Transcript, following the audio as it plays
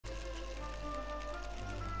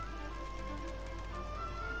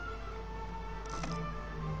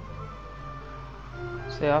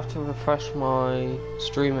See, I have to refresh my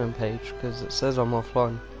streaming page because it says I'm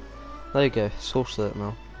offline. There you go, source it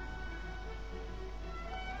now.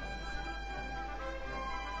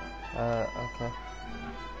 Okay.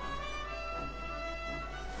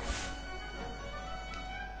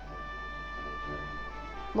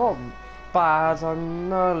 Not bad, I'm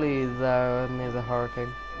nearly there near the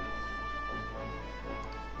hurricane.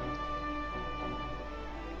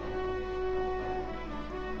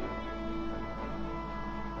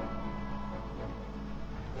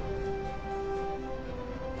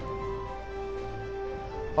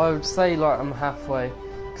 I would say like I'm halfway,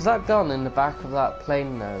 because that gun in the back of that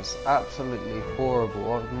plane there is absolutely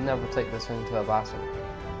horrible. I would never take this into a battle.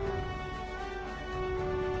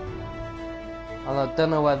 And I don't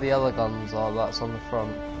know where the other guns are, that's on the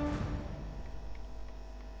front.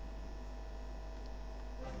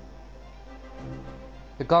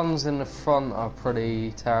 The guns in the front are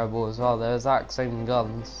pretty terrible as well, they're exact same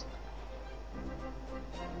guns.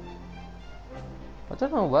 I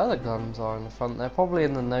don't know where the guns are in the front, they're probably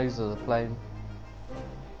in the nose of the plane.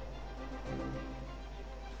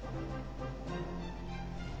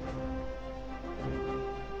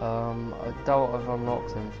 I doubt I've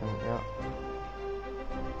unlocked anything yet.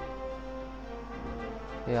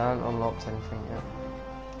 Yeah, I haven't unlocked anything yet.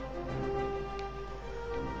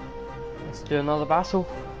 Let's do another battle.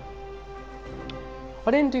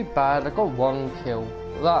 I didn't do bad, I got 1 kill.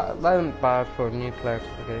 That isn't bad for a new player to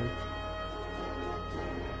the game.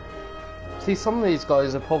 See, some of these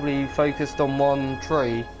guys are probably focused on one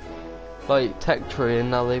tree, like tech tree, and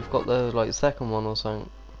now they've got the like second one or something.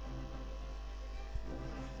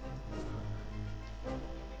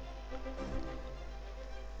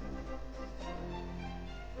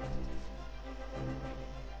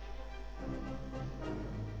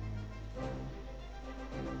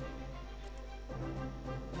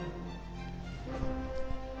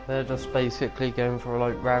 They're just basically going for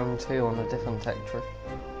like round 2 on a different tech tree.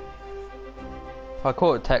 I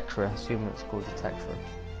call it tech tree, I assume it's called a tech tree.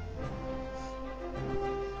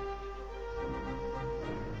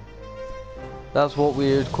 That's what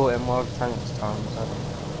we would call it in Wild Tanks times, I think.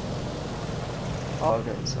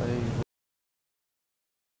 Okay, so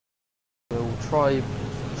we'll try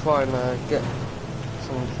and get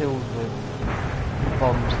some kills with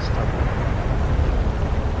bombs and stuff.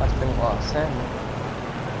 That's been what I was saying.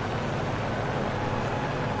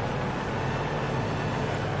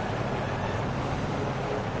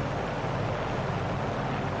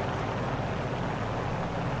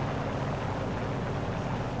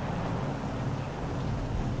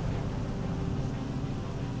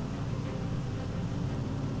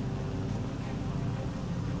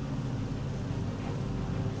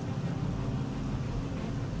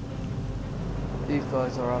 These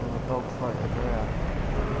guys are having a dogfight over here.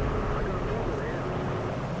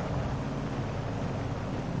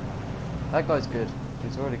 That guy's good.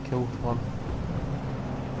 He's already killed one.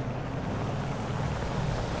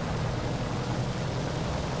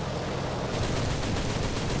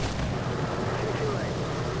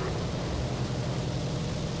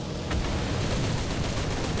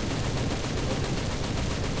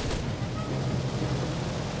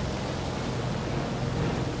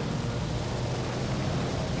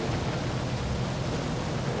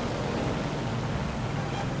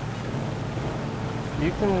 You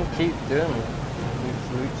can keep doing it with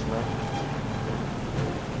flutes, man.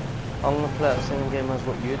 I'm gonna play the same game as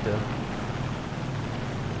what you do.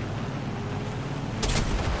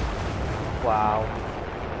 Wow.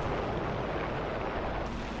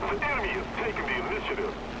 The enemy is taking the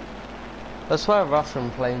initiative. I swear Russian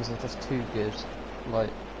planes are just too good.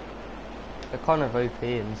 Like, they're kind of OP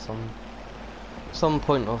in some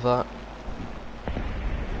point of that.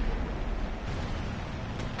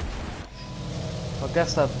 I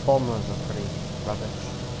guess their bombers are pretty rubbish.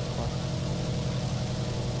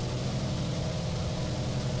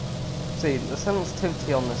 See, the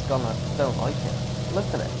sensitivity on this gun, I don't like it. Look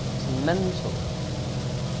at it, it's mental.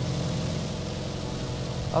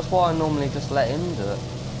 That's why I normally just let him do it.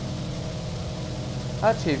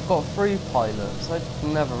 Actually, you've got 3 pilots, I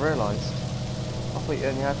never realised. I thought you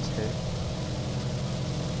only had 2.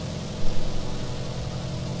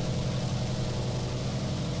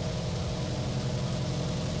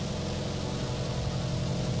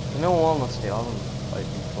 In all honesty, I wouldn't like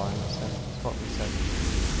be flying this thing. It's got to be safe.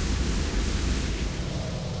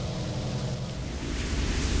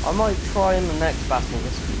 I might try in the next battle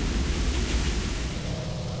this week.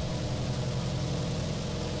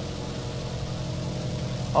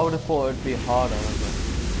 I would have thought it would be harder, but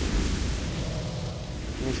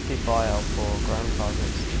at least keep eye out for ground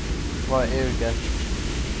targets. Right, here we go.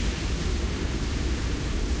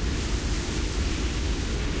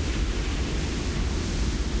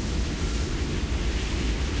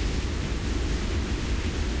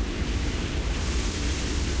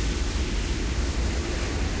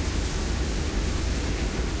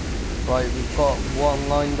 Right, we've got one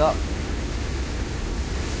lined up.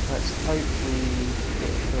 Let's hopefully get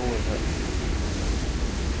a kill with it.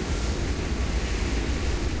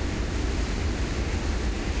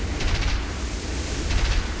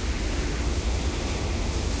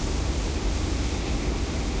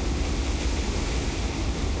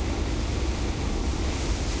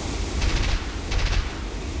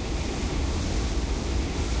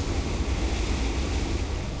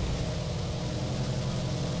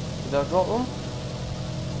 Did I drop them?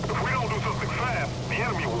 If we don't do something fast, the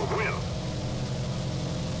enemy will win.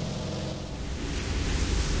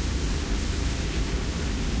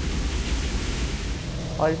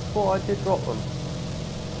 I thought I did drop them.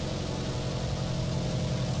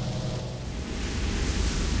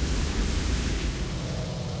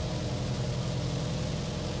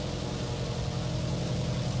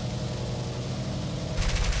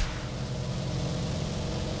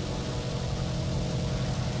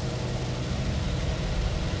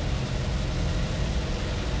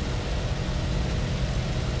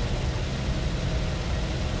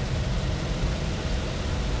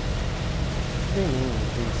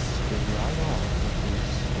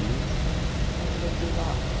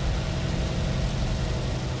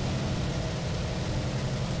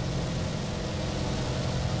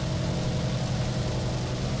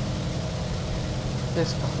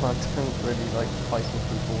 This one I don't really like fighting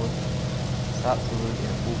people with. It's absolutely a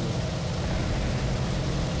ball.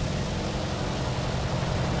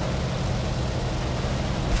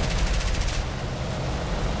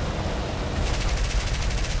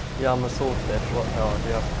 Yeah, I'm a swordfish, watch out, I do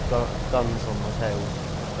have guns on my tail.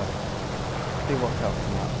 So do watch out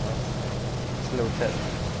from that. It's a little tip.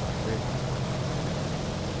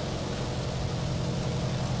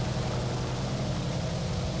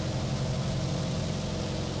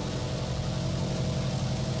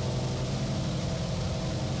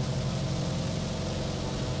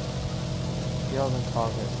 The other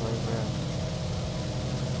targets are over here.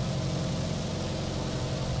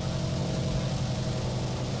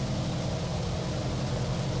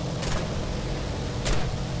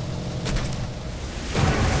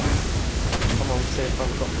 Come on, see if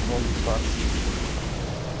I've got the one first.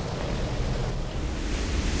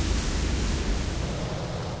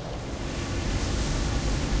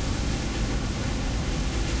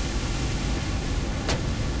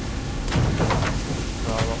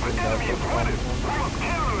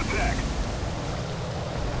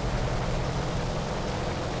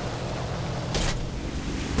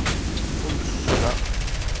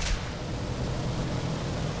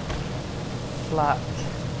 Flat.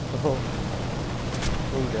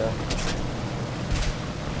 Oh dear.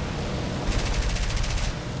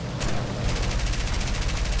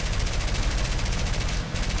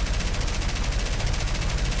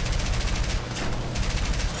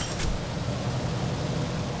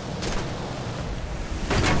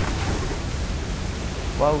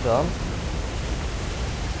 Well done.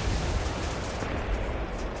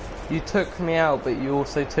 You took me out, but you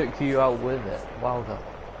also took you out with it. Well done.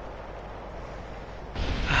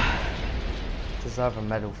 Deserve a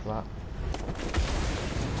medal for that.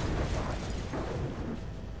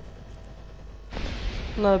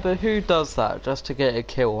 No, but who does that just to get a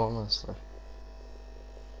kill, honestly?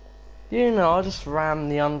 You know, I just ram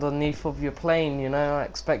the underneath of your plane, you know,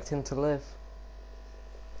 expecting to live.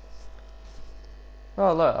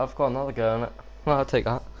 Oh look, I've got another go on it. Well, I'll take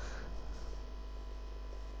that.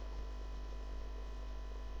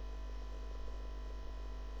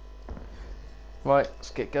 Right,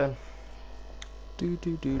 let's get going. Do.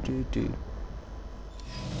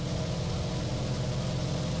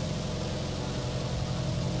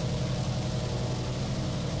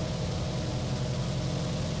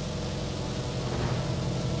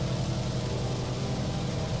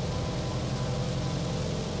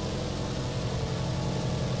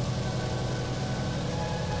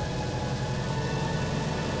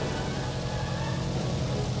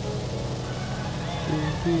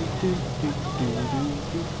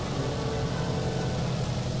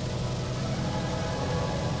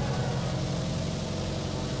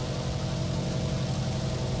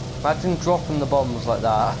 Imagine dropping the bombs like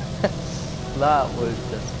that. That would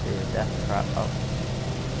just be a death trap.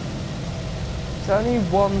 There's only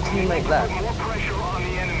one teammate left. More pressure on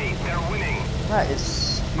the enemy. They're winning. That is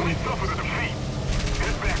stupid. Suffer the defeat.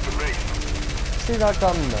 Get back to base. See that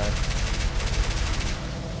gun though?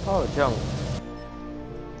 Oh, junk.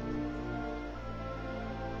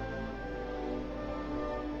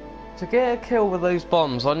 To get a kill with those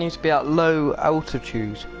bombs, I need to be at low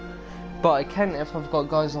altitude. But I can't if I've got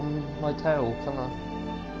guys on my tail, can I?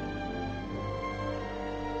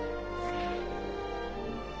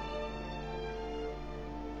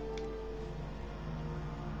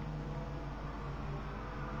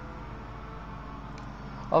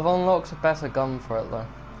 I've unlocked a better gun for it though,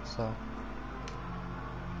 so.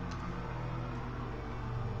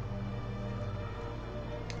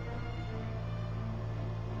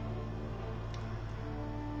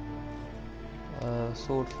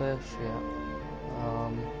 Swordfish, yeah.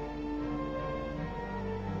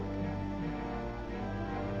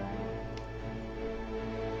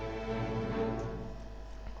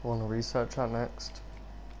 I want to research that next.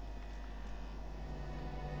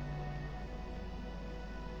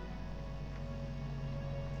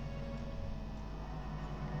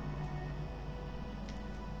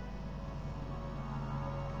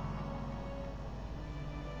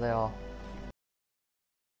 They are.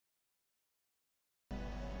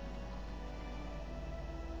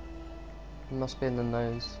 It must be in the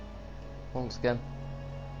nose. Once again.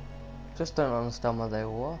 Just don't understand where they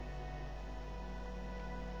all are.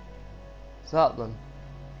 Is that them?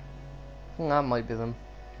 I think that might be them.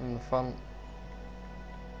 In the front.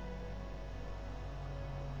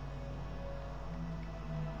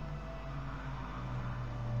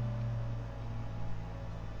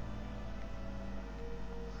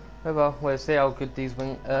 Oh well, we'll see how good these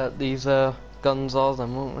guns are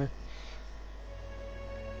then, won't we?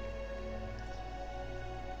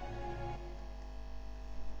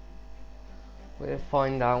 We'll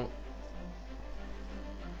find out.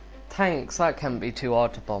 Tanks, that can't be too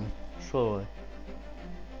hard to bomb, surely.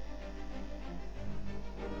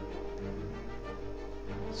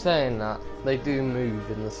 Saying that, they do move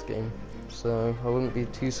in this game, so I wouldn't be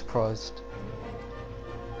too surprised.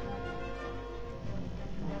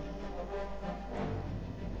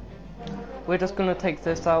 We're just gonna take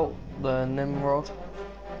this out, the Nimrod.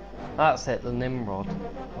 That's it, the Nimrod.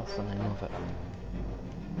 That's the name of it.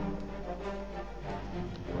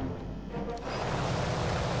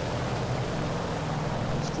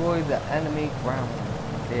 Destroy the enemy ground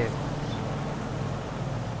vehicles.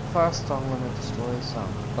 First I'm gonna destroy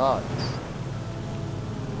some bugs.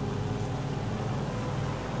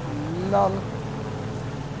 Lol.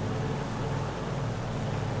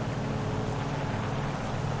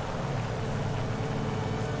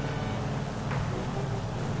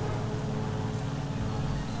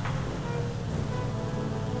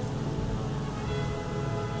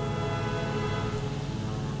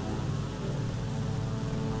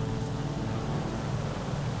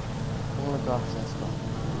 Gosh, that's fun.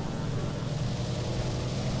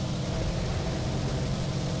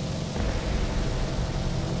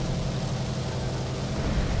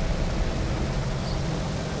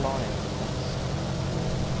 Flying.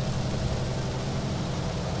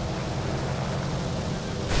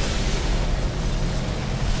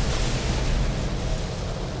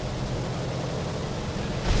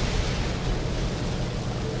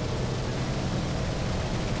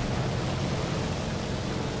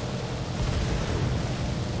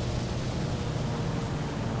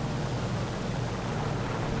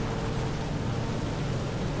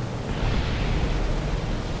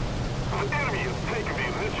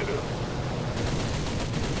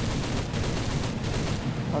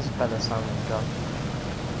 That's a better sounding gun.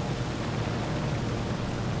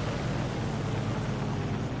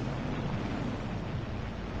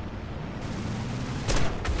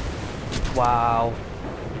 Wow.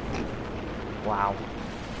 Wow.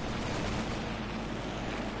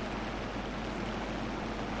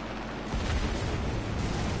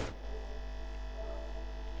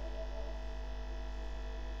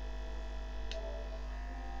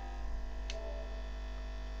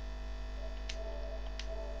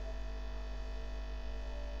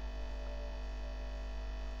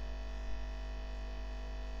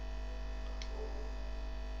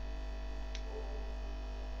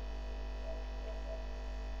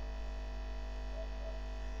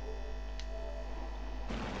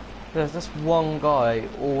 There's this one guy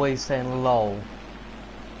always saying lol.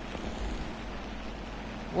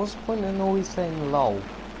 What's the point in always saying lol?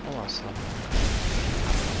 Oh, that's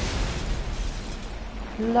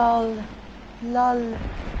lol. Lol.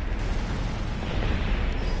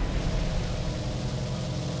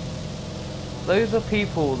 Those are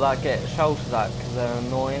people that get shouted at because they're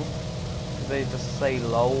annoying. They just say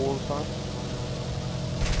lol all the time.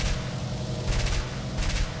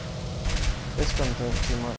 This gun does too much.